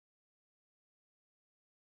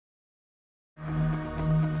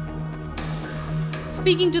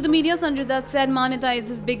Speaking to the media, Sanjay Dutt said Manyata is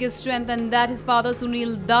his biggest strength and that his father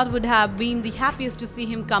Sunil Dutt would have been the happiest to see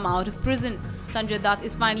him come out of prison. Sanjay Dutt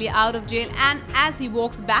is finally out of jail, and as he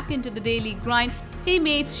walks back into the daily grind, he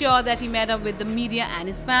made sure that he met up with the media and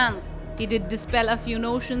his fans. He did dispel a few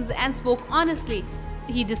notions and spoke honestly.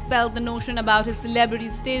 He dispelled the notion about his celebrity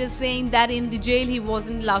status, saying that in the jail he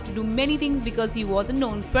wasn't allowed to do many things because he was a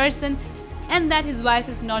known person, and that his wife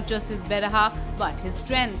is not just his better half but his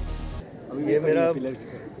strength. ये मेरा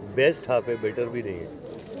best half है, better भी नहीं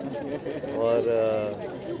है। और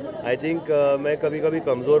I think मैं कभी कभी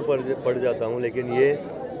कमज़ोर पड़ जाता हूँ, लेकिन ये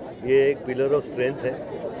एक पिलर ऑफ स्ट्रेंथ है।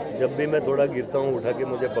 जब भी मैं थोड़ा गिरता हूँ, उठा के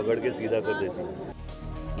मुझे पकड़ के सीधा कर देती है।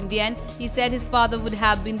 In the end, he said his father would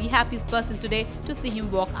have been the happiest person today to see him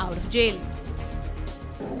walk out of jail.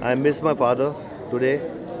 I miss my father today.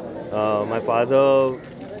 My father,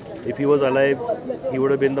 if he was alive, he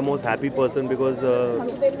would have been the most happy person because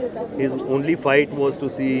his only fight was to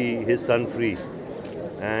see his son free.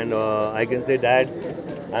 And I can say, Dad,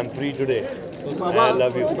 I'm free today. I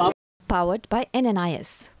love you. Powered by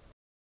NNIS.